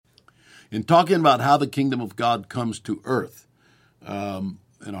In talking about how the kingdom of God comes to earth,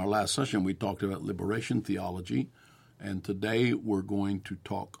 in our last session we talked about liberation theology, and today we're going to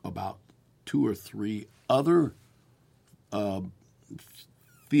talk about two or three other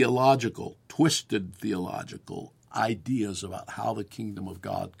twisted theological ideas about how the kingdom of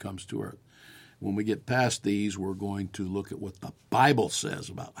God comes to earth. When we get past these, we're going to look at what the Bible says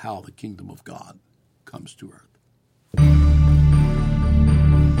about how the kingdom of God comes to earth.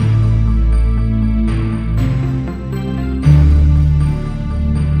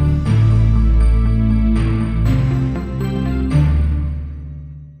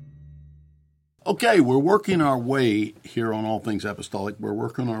 Okay, we're working our way here on All Things Apostolic. We're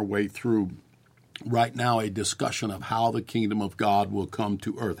working our way through right now a discussion of how the kingdom of God will come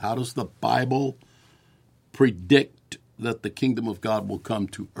to earth. How does the Bible predict that the kingdom of God will come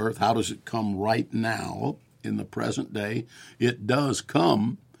to earth? How does it come right now in the present day? It does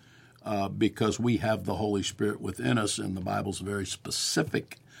come because we have the Holy Spirit within us, and the Bible's very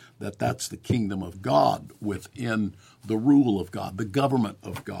specific that that's the kingdom of God within the rule of God, the government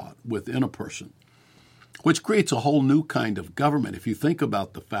of God within a person, which creates a whole new kind of government. If you think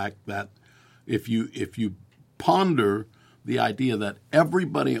about the fact that if you ponder the idea that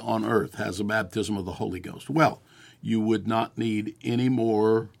everybody on earth has a baptism of the Holy Ghost, well, you would not need any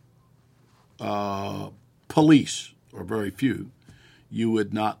more police, or very few. You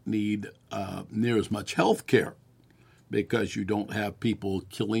would not need near as much health care, because you don't have people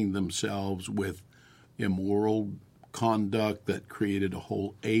killing themselves with immoral conduct that created a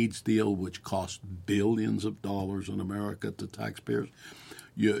whole AIDS deal, which cost billions of dollars in America to taxpayers.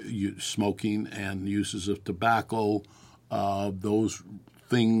 You smoking and uses of tobacco, those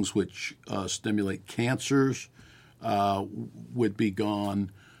things which stimulate cancers would be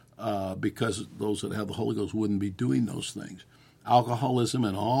gone because those that have the Holy Ghost wouldn't be doing those things. Alcoholism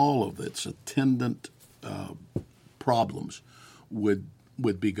and all of its attendant problems would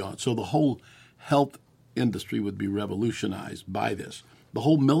be gone. So the whole health industry would be revolutionized by this. The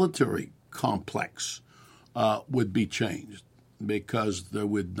whole military complex would be changed, because there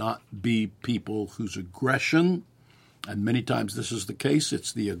would not be people whose aggression, and many times this is the case,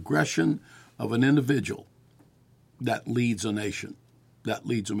 it's the aggression of an individual that leads a nation, that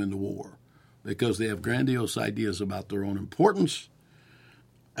leads them into war, because they have grandiose ideas about their own importance,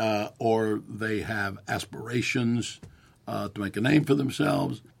 or they have aspirations to make a name for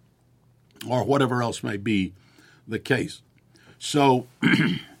themselves, or whatever else may be the case. So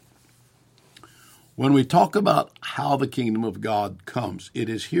when we talk about how the kingdom of God comes, it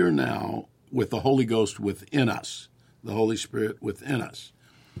is here now with the Holy Ghost within us, the Holy Spirit within us.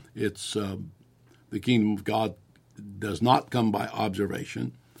 It's the kingdom of God does not come by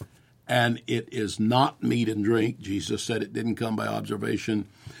observation, and it is not meat and drink. Jesus said it didn't come by observation,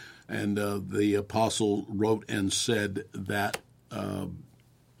 and the apostle wrote and said that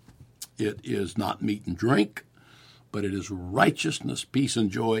it is not meat and drink, but it is righteousness, peace, and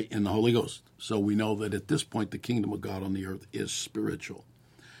joy in the Holy Ghost. So we know that at this point the kingdom of God on the earth is spiritual.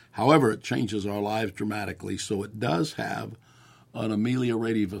 However, it changes our lives dramatically, so it does have an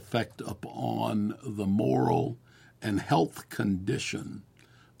ameliorative effect upon the moral and health condition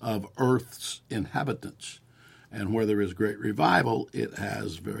of earth's inhabitants. And where there is great revival, it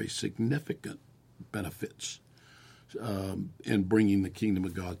has very significant benefits in bringing the kingdom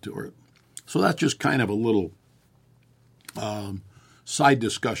of God to earth. So that's just kind of a little side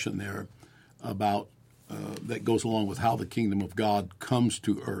discussion there about that goes along with how the kingdom of God comes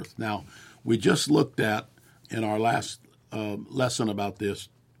to earth. Now, we just looked at, in our last lesson about this,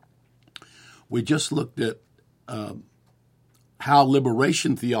 we just looked at how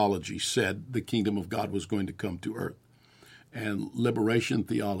liberation theology said the kingdom of God was going to come to earth. And liberation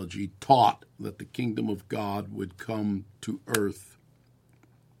theology taught that the kingdom of God would come to earth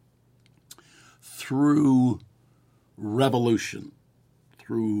through revolution,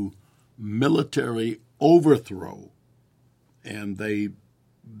 through military overthrow. And they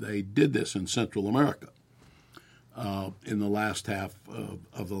did this in Central America in the last half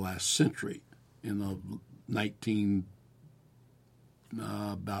of the last century, in the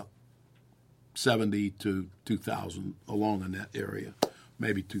about 70 to 2000, along in that area,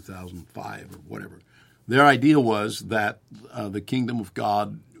 maybe 2005 or whatever. Their idea was that the kingdom of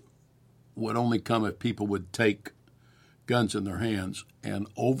God would only come if people would take guns in their hands and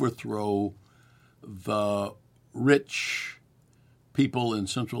overthrow the rich people in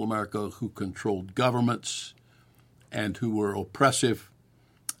Central America who controlled governments and who were oppressive,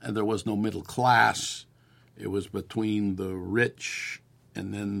 and there was no middle class. It was between the rich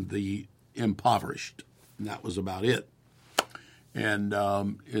and then the impoverished, and that was about it. And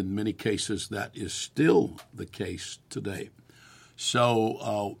in many cases, that is still the case today.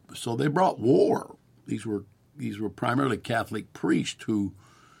 So they brought war. These were primarily Catholic priests who,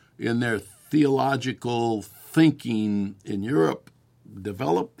 in their theological thinking in Europe,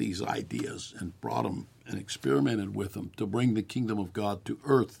 developed these ideas and brought them and experimented with them to bring the kingdom of God to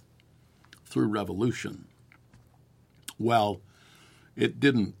earth through revolution. Well, it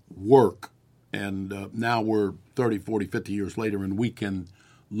didn't work. And now we're 30, 40, 50 years later, and we can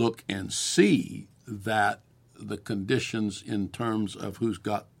look and see that the conditions in terms of who's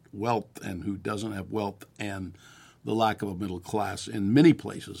got wealth and who doesn't have wealth and the lack of a middle class in many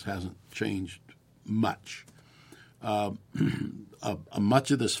places hasn't changed much.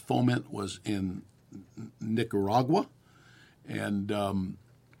 Much of this foment was in Nicaragua, and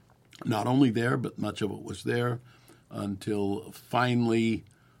not only there, but much of it was there until finally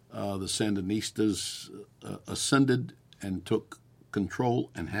the Sandinistas ascended and took control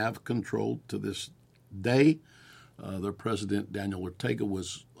and have control to this day. Their president, Daniel Ortega,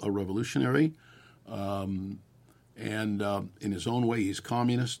 was a revolutionary. And in his own way, he's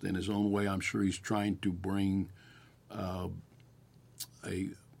communist. In his own way, I'm sure he's trying to bring a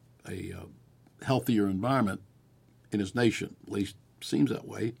healthier environment in his nation. At least seems that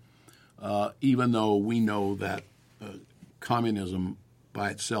way. Even though we know that communism by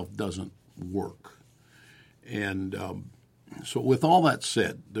itself doesn't work. And so with all that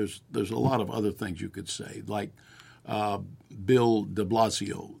said, there's a lot of other things you could say, like Bill de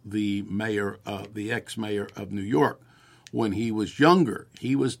Blasio, the ex-mayor of New York. When he was younger,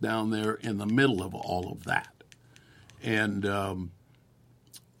 he was down there in the middle of all of that. And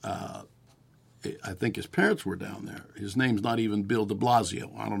I think his parents were down there. His name's not even Bill de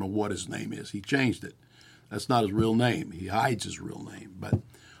Blasio. I don't know what his name is. He changed it. That's not his real name. He hides his real name. But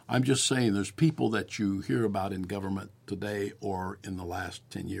I'm just saying there's people that you hear about in government today or in the last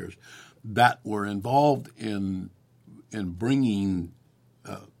 10 years that were involved in bringing,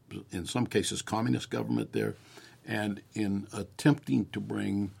 in some cases, communist government there and in attempting to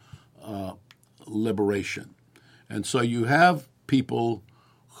bring liberation. And so you have people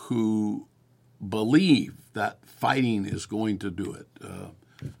who believe that fighting is going to do it.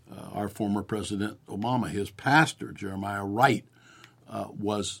 Our former President Obama, his pastor, Jeremiah Wright,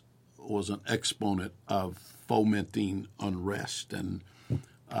 was an exponent of fomenting unrest. And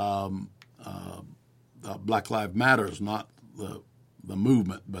Black Lives Matter is not the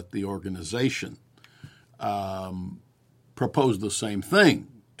movement, but the organization, proposed the same thing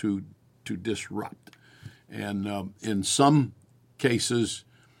to disrupt. And in some cases,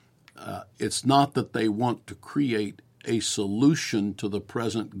 it's not that they want to create a solution to the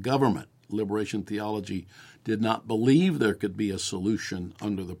present government. Liberation theology did not believe there could be a solution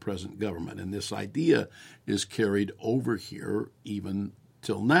under the present government, and this idea is carried over here even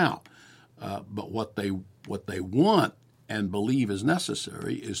till now. But what they want and believe is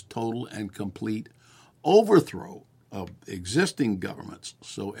necessary is total and complete overthrow of existing governments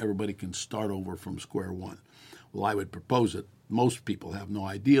so everybody can start over from square one. Well, I would propose that most people have no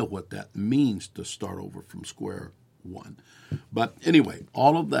idea what that means to start over from square one. But anyway,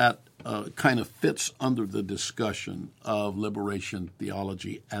 all of that kind of fits under the discussion of liberation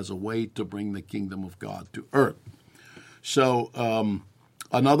theology as a way to bring the kingdom of God to earth. So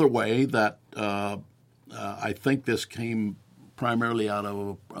another way that I think this came primarily out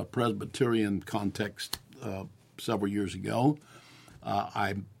of a Presbyterian context several years ago.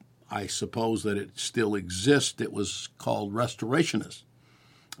 I suppose that it still exists. It was called restorationists.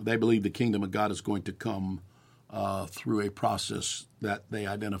 They believe the kingdom of God is going to come through a process that they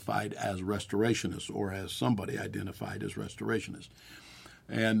identified as restorationists, or as somebody identified as restorationists.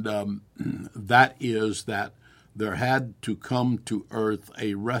 And that is that there had to come to earth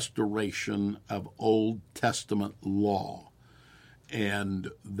a restoration of Old Testament law,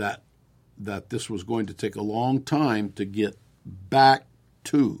 and that this was going to take a long time to get back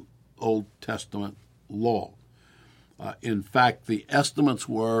to Old Testament law. In fact, the estimates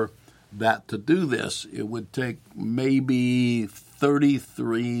were that to do this, it would take maybe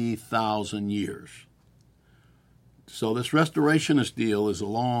 33,000 years. So this restorationist deal is a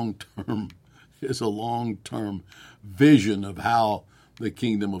long-term vision of how the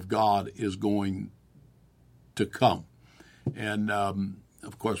kingdom of God is going to come. And,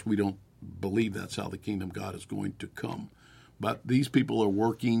 of course, we don't believe that's how the kingdom of God is going to come. But these people are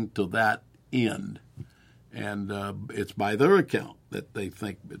working to that end. And it's by their account that they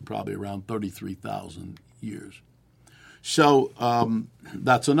think it probably around 33,000 years. So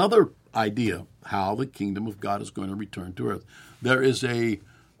that's another idea how the kingdom of God is going to return to earth. There is a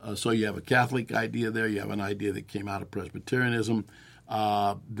So you have a Catholic idea there. You have an idea that came out of Presbyterianism.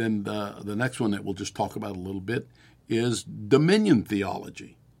 Then the next one that we'll just talk about a little bit is dominion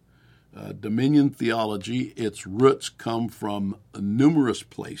theology. Dominion theology, its roots come from numerous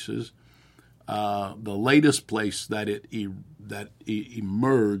places. The latest place that it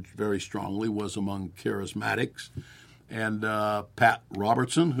emerged very strongly was among charismatics. And Pat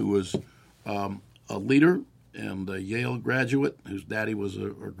Robertson, who was a leader and a Yale graduate, whose daddy was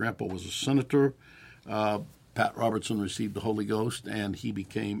or grandpa was a senator. Pat Robertson received the Holy Ghost, and he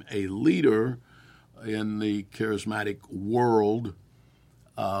became a leader in the charismatic world.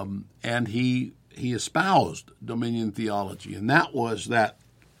 And he espoused dominion theology, and that was that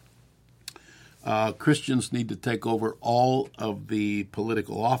Christians need to take over all of the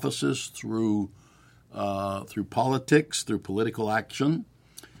political offices through politics, through political action,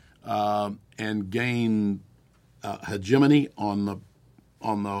 and gain hegemony on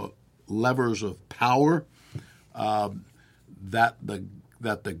the levers of power. That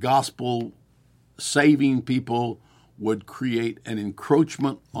the gospel saving people would create an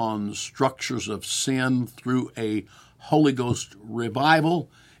encroachment on structures of sin through a Holy Ghost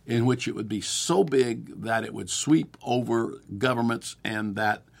revival, in which it would be so big that it would sweep over governments, and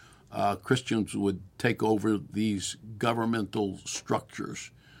that Christians would take over these governmental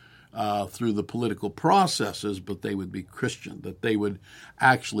structures through the political processes, but they would be Christian, that they would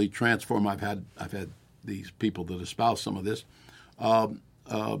actually transform. I've had these people that espouse some of this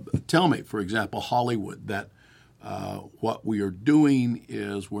tell me, for example, Hollywood, that what we are doing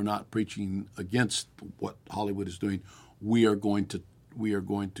is we're not preaching against what Hollywood is doing. We are going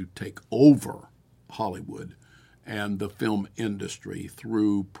to take over Hollywood and the film industry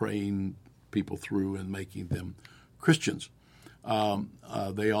through praying people through and making them Christians.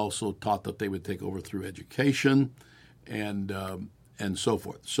 They also taught that they would take over through education and so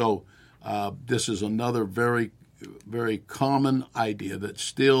forth. So this is another very, very common idea that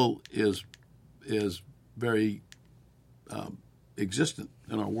still is very existent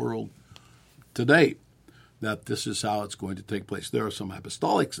in our world today, that this is how it's going to take place. There are some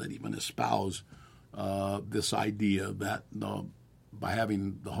apostolics that even espouse this idea that by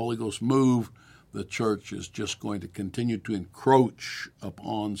having the Holy Ghost move, the church is just going to continue to encroach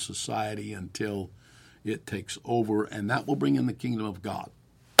upon society until it takes over, and that will bring in the kingdom of God.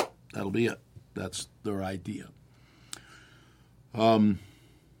 That'll be it. That's their idea.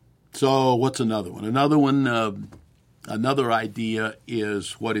 So what's another one? Another idea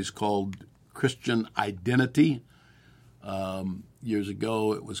is what is called Christian identity. Years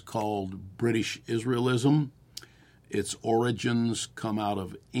ago, it was called British Israelism. Its origins come out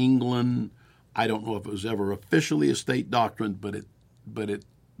of England. I don't know if it was ever officially a state doctrine, but it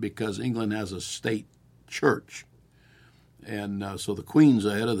because England has a state church, and so the Queen's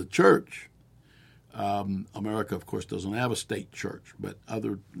the head of the church. America, of course, doesn't have a state church, but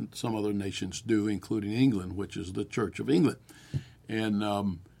some other nations do, including England, which is the Church of England. And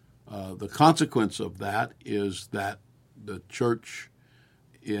the consequence of that is that the church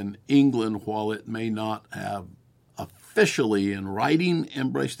in England, while it may not have officially in writing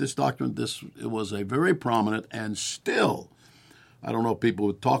embraced this doctrine, it was a very prominent, and still, I don't know if people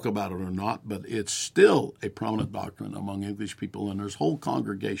would talk about it or not, but it's still a prominent doctrine among English people, and there's whole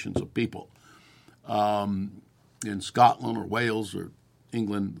congregations of people in Scotland or Wales or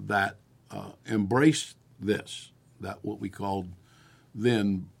England that embraced this, that what we called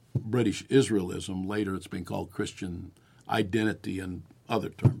then British Israelism. Later it's been called Christian identity and other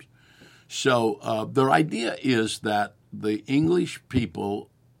terms. So their idea is that the English people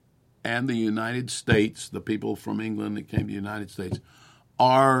and the United States, the people from England that came to the United States,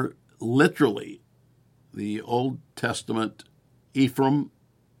 are literally the Old Testament Ephraim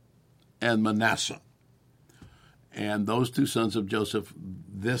and Manasseh. And those two sons of Joseph,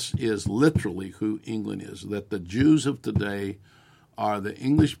 this is literally who England is, that the Jews of today are the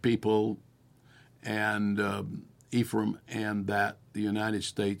English people and Ephraim, and that the United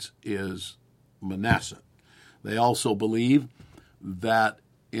States is Manasseh. They also believe that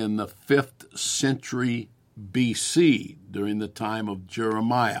in the 5th century B.C., during the time of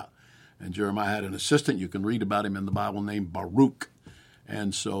Jeremiah, and Jeremiah had an assistant, you can read about him in the Bible, named Baruch.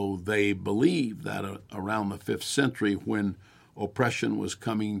 And so they believe that around the 5th century, when oppression was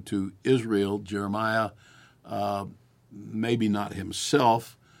coming to Israel, Jeremiah, maybe not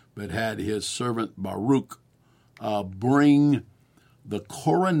himself, but had his servant Baruch bring the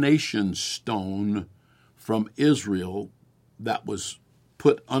coronation stone from Israel that was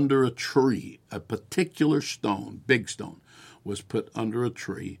put under a tree. A particular stone, big stone, was put under a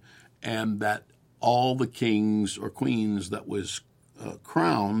tree, and that all the kings or queens that was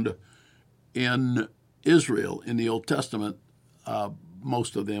crowned in Israel in the Old Testament.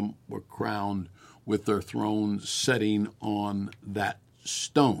 Most of them were crowned with their thrones sitting on that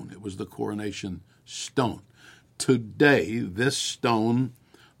stone. It was the coronation stone. Today, this stone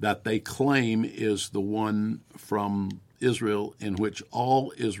that they claim is the one from Israel in which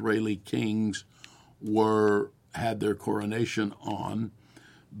all Israeli kings had their coronation on.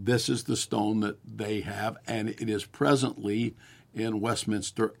 This is the stone that they have, and it is presently in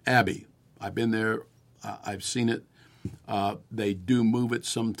Westminster Abbey. I've been there. I've seen it. They do move it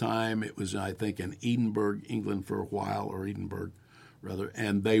sometime. It was, I think, in Edinburgh, England, for a while, or Edinburgh, rather.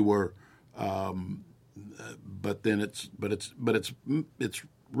 And they were, but then its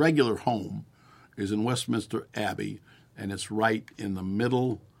regular home is in Westminster Abbey, and it's right in the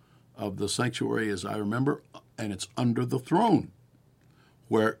middle of the sanctuary, as I remember, and it's under the throne,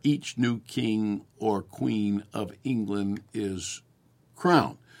 where each new king or queen of England is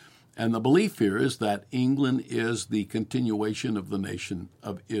crowned. And the belief here is that England is the continuation of the nation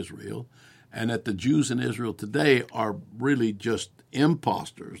of Israel, and that the Jews in Israel today are really just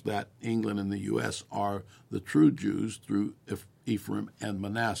impostors, that England and the U.S. are the true Jews through Ephraim and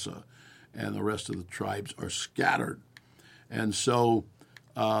Manasseh, and the rest of the tribes are scattered. And so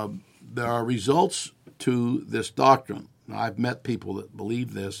there are results to this doctrine. Now, I've met people that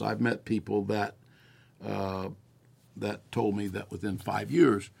believe this. I've met people that told me that within 5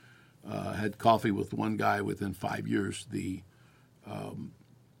 years, had coffee with one guy within 5 years, the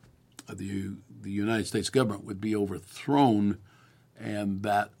United States government would be overthrown, and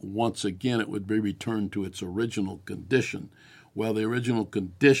that once again it would be returned to its original condition. Well, the original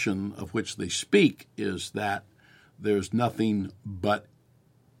condition of which they speak is that there's nothing but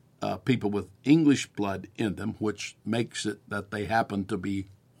people with English blood in them, which makes it that they happen to be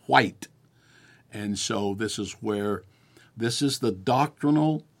white. And so this is the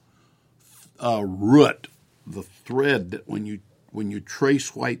doctrinal root, the thread that when you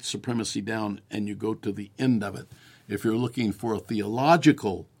trace white supremacy down and you go to the end of it, if you're looking for a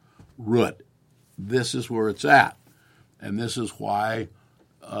theological root, this is where it's at. And this is why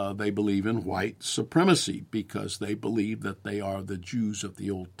they believe in white supremacy, because they believe that they are the Jews of the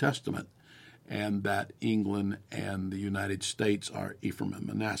Old Testament and that England and the United States are Ephraim and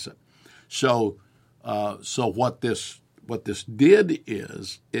Manasseh. So what this did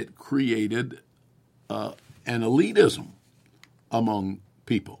is it created an elitism among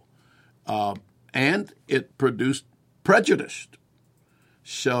people, and it produced prejudice.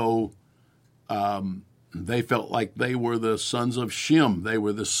 So they felt like they were the sons of Shem. They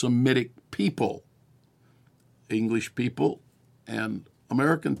were the Semitic people, English people and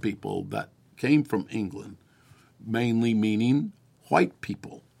American people that came from England, mainly meaning white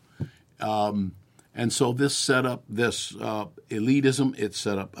people. And so this set up this elitism. It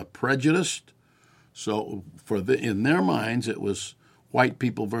set up a prejudice. So in their minds, it was white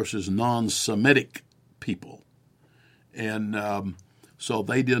people versus non-Semitic people, and so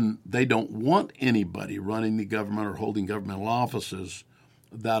they don't want anybody running the government or holding governmental offices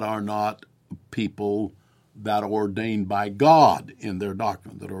that are not people that are ordained by God in their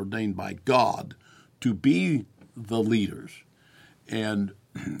doctrine, that are ordained by God to be the leaders, and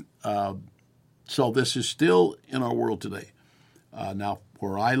so this is still in our world today. Now,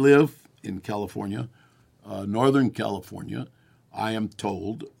 where I live in California, Northern California, I am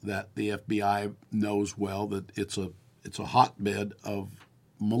told that the FBI knows well that it's a hotbed of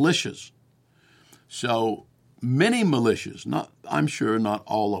militias. So many militias, I'm sure not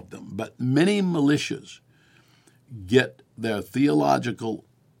all of them, but many militias get their theological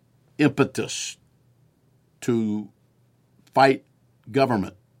impetus to fight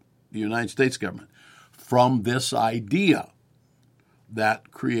government, the United States government, from this idea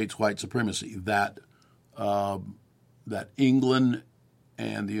that creates white supremacy, that England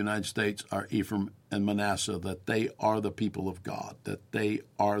and the United States are Ephraim and Manasseh, that they are the people of God, that they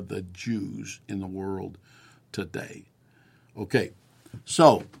are the Jews in the world today. Okay,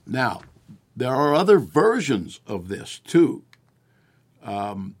 so now there are other versions of this too.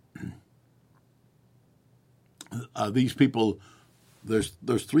 These people, there's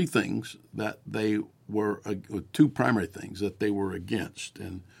three things that they were, two primary things that they were against,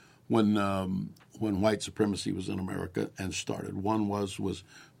 and when white supremacy was in America and started, one was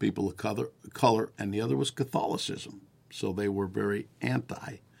people of color, and the other was Catholicism. So they were very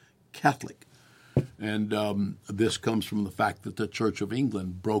anti-Catholic. And this comes from the fact that the Church of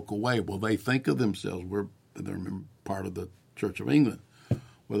England broke away. Well, they think of themselves, they're part of the Church of England.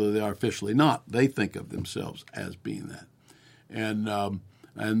 Whether they are officially not, they think of themselves as being that. And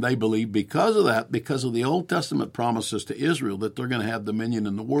And they believe because of that, because of the Old Testament promises to Israel that they're going to have dominion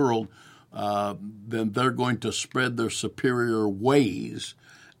in the world, then they're going to spread their superior ways,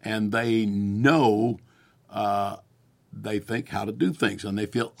 and they know, they think how to do things, and they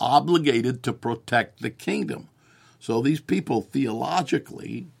feel obligated to protect the kingdom. So these people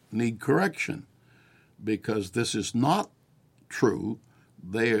theologically need correction, because this is not true.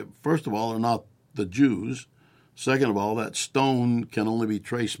 They, first of all, are not the Jews. Second of all, that stone can only be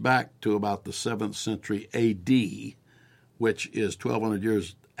traced back to about the 7th century A.D., which is 1,200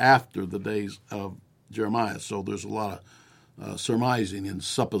 years after the days of Jeremiah. So there's a lot of surmising and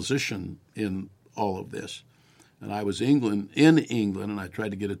supposition in all of this. And I was in England, and I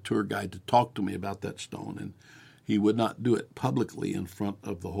tried to get a tour guide to talk to me about that stone, and he would not do it publicly in front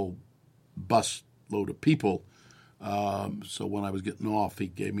of the whole bus load of people. So when I was getting off, he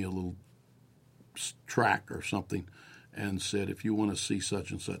gave me a little track or something and said, if you want to see such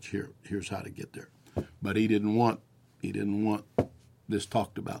and such, here's how to get there. But he didn't want this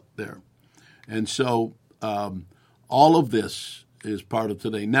talked about there. And so all of this is part of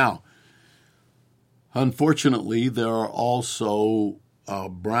today. Now, unfortunately, there are also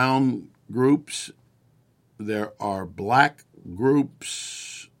brown groups, there are black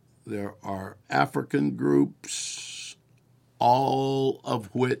groups, there are African groups, all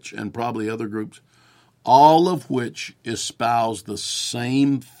of which, and probably other groups, all of which espouse the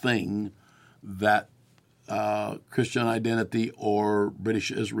same thing that Christian identity or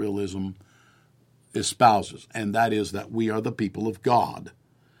British Israelism espouses, and that is that we are the people of God,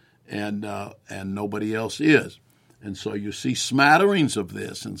 and nobody else is. And so you see smatterings of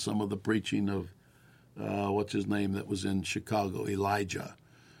this in some of the preaching of what's his name that was in Chicago, Elijah,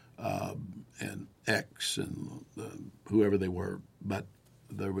 and X, and whoever they were. But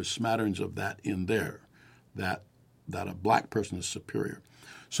there was smatterings of that in there, that a black person is superior.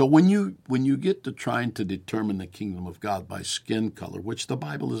 So when you get to trying to determine the kingdom of God by skin color, which the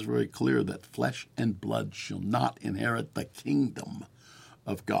Bible is very clear that flesh and blood shall not inherit the kingdom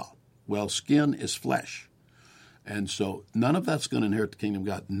of God. Well, skin is flesh. And so none of that's going to inherit the kingdom of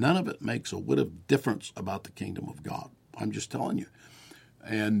God. None of it makes a whit of difference about the kingdom of God. I'm just telling you.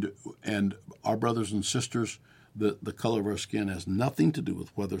 And our brothers and sisters, the color of our skin has nothing to do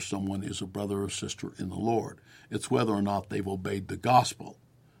with whether someone is a brother or sister in the Lord. It's whether or not they've obeyed the gospel,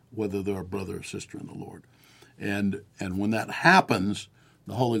 whether they're a brother or sister in the Lord. And when that happens,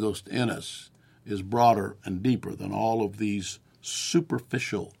 the Holy Ghost in us is broader and deeper than all of these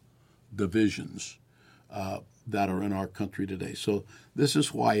superficial divisions that are in our country today. So this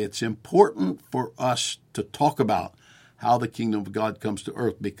is why it's important for us to talk about how the kingdom of God comes to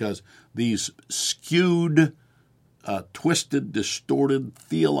earth, because these skewed, twisted, distorted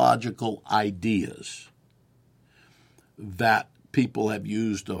theological ideas that people have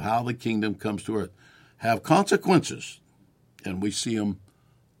used of how the kingdom comes to earth have consequences, and we see them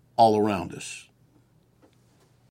all around us.